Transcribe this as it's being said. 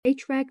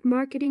HVAC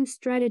marketing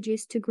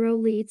strategies to grow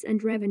leads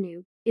and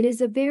revenue. It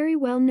is a very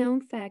well-known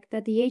fact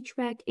that the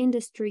HVAC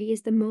industry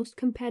is the most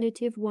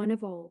competitive one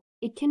of all.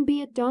 It can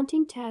be a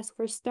daunting task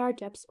for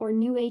startups or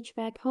new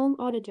HVAC home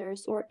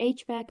auditors or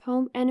HVAC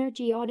home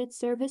energy audit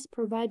service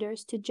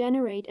providers to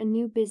generate a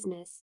new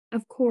business.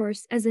 Of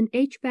course, as an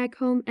HVAC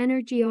home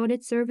energy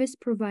audit service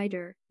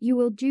provider, you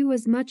will do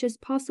as much as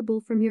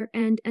possible from your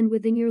end and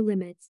within your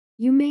limits.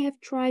 You may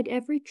have tried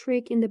every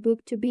trick in the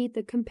book to beat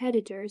the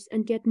competitors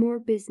and get more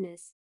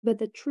business. But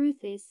the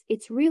truth is,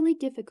 it's really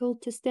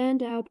difficult to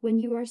stand out when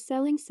you are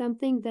selling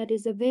something that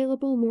is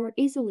available more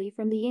easily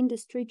from the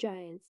industry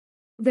giants.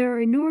 There are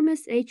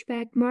enormous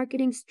HVAC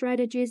marketing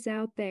strategies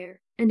out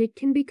there, and it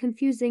can be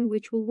confusing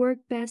which will work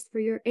best for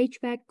your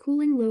HVAC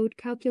cooling load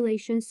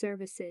calculation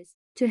services.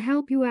 To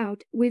help you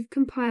out, we've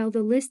compiled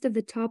a list of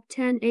the top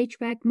 10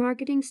 HVAC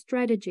marketing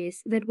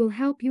strategies that will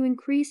help you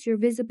increase your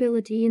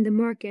visibility in the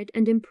market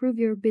and improve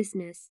your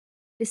business.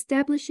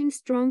 Establishing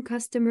strong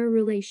customer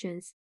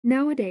relations.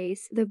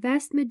 Nowadays, the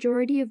vast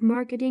majority of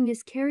marketing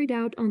is carried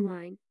out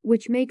online,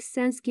 which makes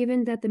sense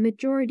given that the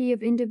majority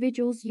of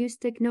individuals use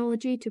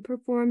technology to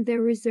perform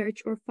their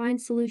research or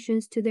find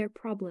solutions to their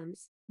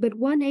problems. But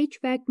one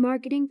HVAC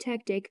marketing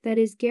tactic that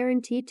is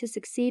guaranteed to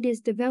succeed is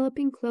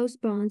developing close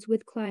bonds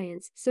with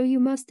clients, so you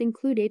must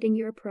include it in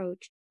your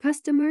approach.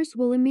 Customers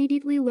will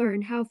immediately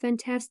learn how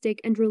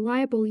fantastic and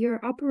reliable your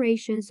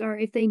operations are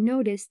if they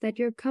notice that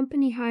your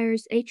company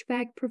hires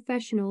HVAC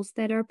professionals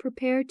that are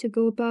prepared to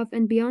go above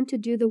and beyond to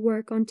do the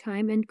work on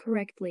time and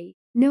correctly.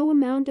 No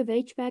amount of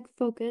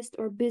HVAC-focused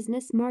or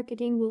business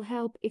marketing will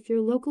help if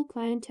your local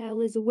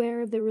clientele is aware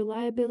of the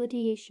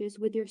reliability issues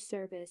with your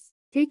service.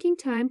 Taking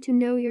time to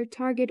know your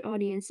target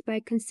audience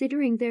by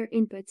considering their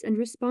inputs and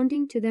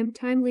responding to them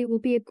timely will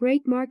be a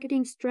great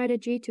marketing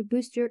strategy to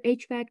boost your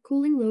HVAC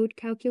cooling load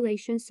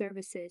calculation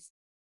services.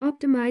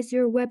 Optimize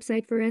your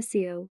website for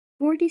SEO.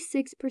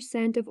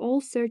 46% of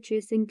all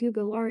searches in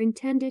Google are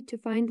intended to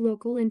find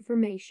local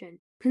information.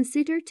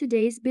 Consider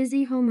today's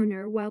busy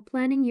homeowner while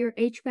planning your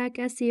HVAC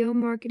SEO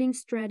marketing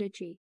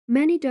strategy.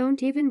 Many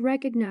don't even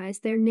recognize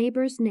their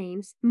neighbors'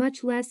 names,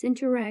 much less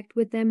interact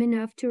with them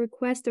enough to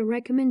request a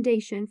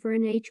recommendation for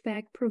an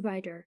HVAC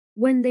provider.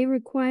 When they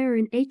require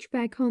an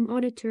HVAC home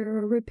auditor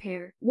or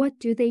repair, what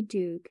do?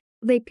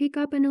 They pick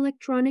up an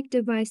electronic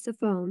device, a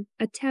phone,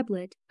 a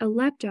tablet, a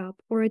laptop,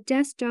 or a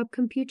desktop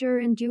computer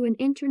and do an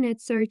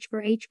internet search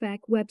for HVAC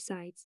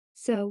websites.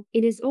 So,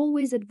 it is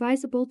always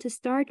advisable to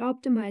start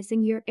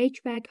optimizing your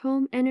HVAC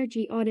home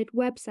energy audit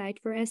website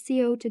for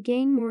SEO to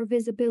gain more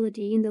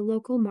visibility in the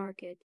local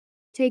market.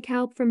 Take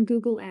help from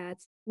Google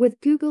Ads.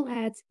 With Google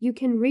Ads, you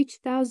can reach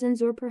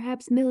thousands or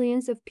perhaps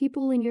millions of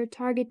people in your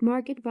target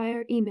market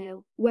via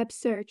email, web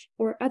search,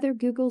 or other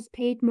Google's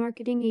paid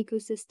marketing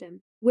ecosystem.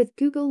 With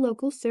Google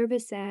Local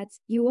Service Ads,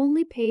 you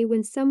only pay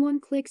when someone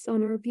clicks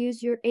on or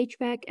views your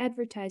HVAC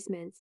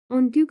advertisements.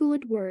 On Google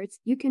AdWords,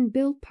 you can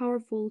build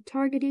powerful,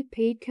 targeted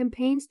paid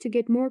campaigns to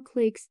get more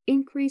clicks,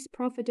 increase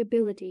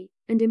profitability,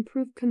 and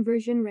improve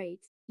conversion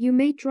rates. You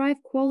may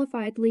drive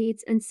qualified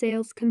leads and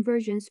sales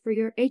conversions for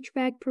your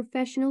HVAC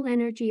professional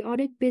energy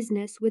audit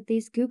business with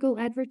these Google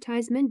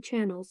advertisement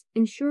channels,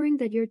 ensuring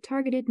that your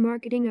targeted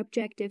marketing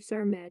objectives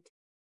are met.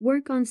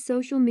 Work on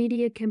social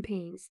media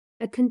campaigns.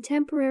 A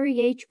contemporary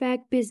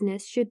HVAC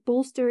business should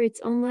bolster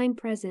its online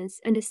presence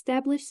and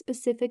establish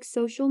specific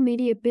social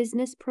media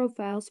business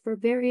profiles for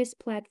various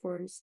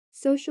platforms.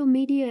 Social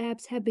media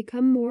apps have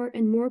become more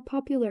and more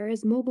popular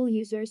as mobile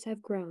users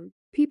have grown.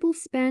 People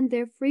spend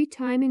their free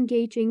time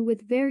engaging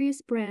with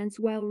various brands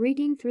while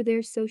reading through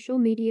their social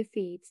media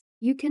feeds.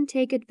 You can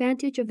take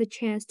advantage of the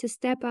chance to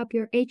step up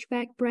your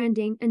HVAC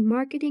branding and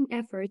marketing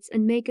efforts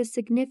and make a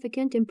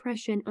significant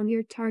impression on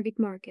your target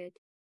market.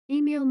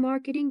 Email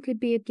marketing could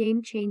be a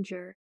game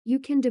changer. You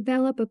can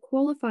develop a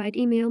qualified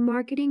email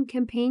marketing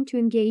campaign to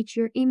engage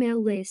your email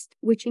list,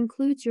 which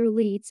includes your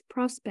leads,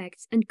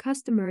 prospects, and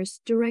customers,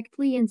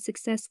 directly and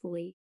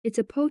successfully. It's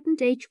a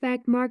potent HVAC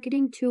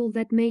marketing tool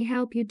that may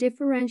help you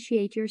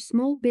differentiate your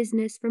small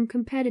business from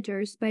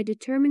competitors by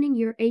determining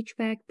your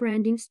HVAC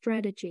branding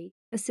strategy.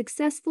 A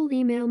successful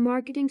email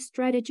marketing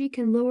strategy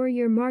can lower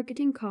your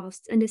marketing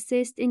costs and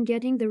assist in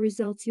getting the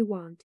results you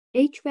want.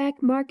 HVAC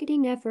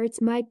marketing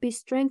efforts might be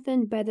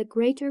strengthened by the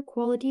greater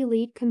quality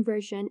lead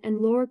conversion and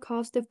lower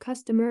cost of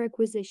customer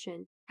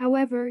acquisition.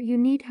 However, you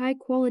need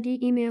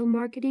high-quality email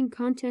marketing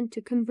content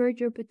to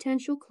convert your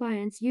potential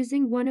clients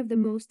using one of the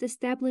most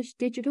established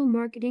digital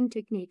marketing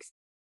techniques.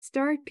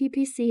 Start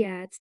PPC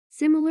ads.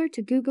 Similar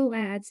to Google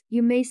Ads,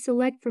 you may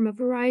select from a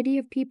variety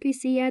of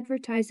PPC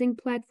advertising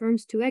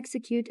platforms to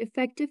execute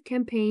effective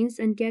campaigns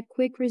and get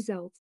quick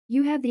results.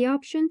 You have the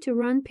option to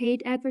run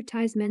paid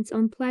advertisements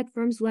on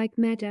platforms like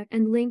Meta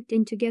and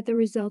LinkedIn to get the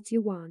results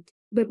you want.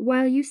 But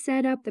while you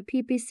set up the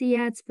PPC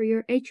ads for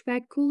your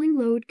HVAC cooling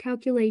load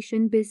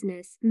calculation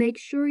business, make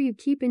sure you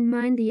keep in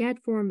mind the ad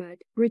format,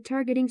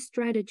 retargeting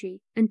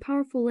strategy, and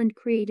powerful and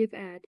creative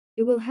ad.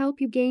 It will help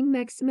you gain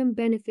maximum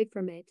benefit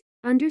from it.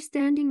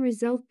 Understanding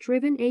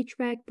result-driven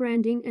HVAC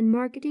branding and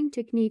marketing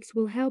techniques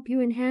will help you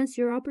enhance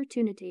your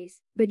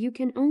opportunities, but you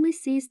can only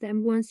seize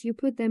them once you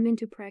put them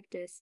into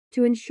practice.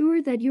 To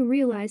ensure that you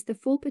realize the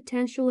full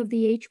potential of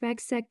the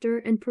HVAC sector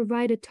and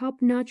provide a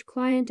top-notch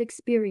client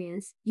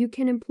experience, you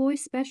can employ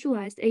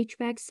specialized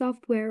HVAC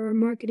software or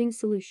marketing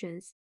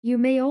solutions. You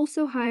may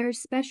also hire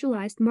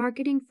specialized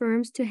marketing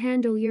firms to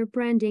handle your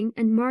branding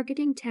and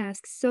marketing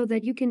tasks so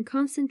that you can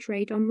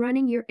concentrate on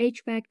running your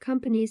HVAC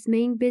company's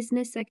main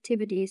business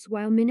activities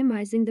while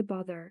minimizing the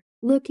bother.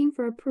 Looking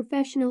for a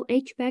professional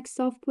HVAC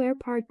software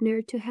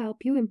partner to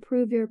help you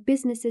improve your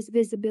business's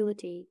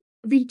visibility?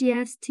 The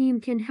DS team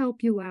can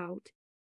help you out.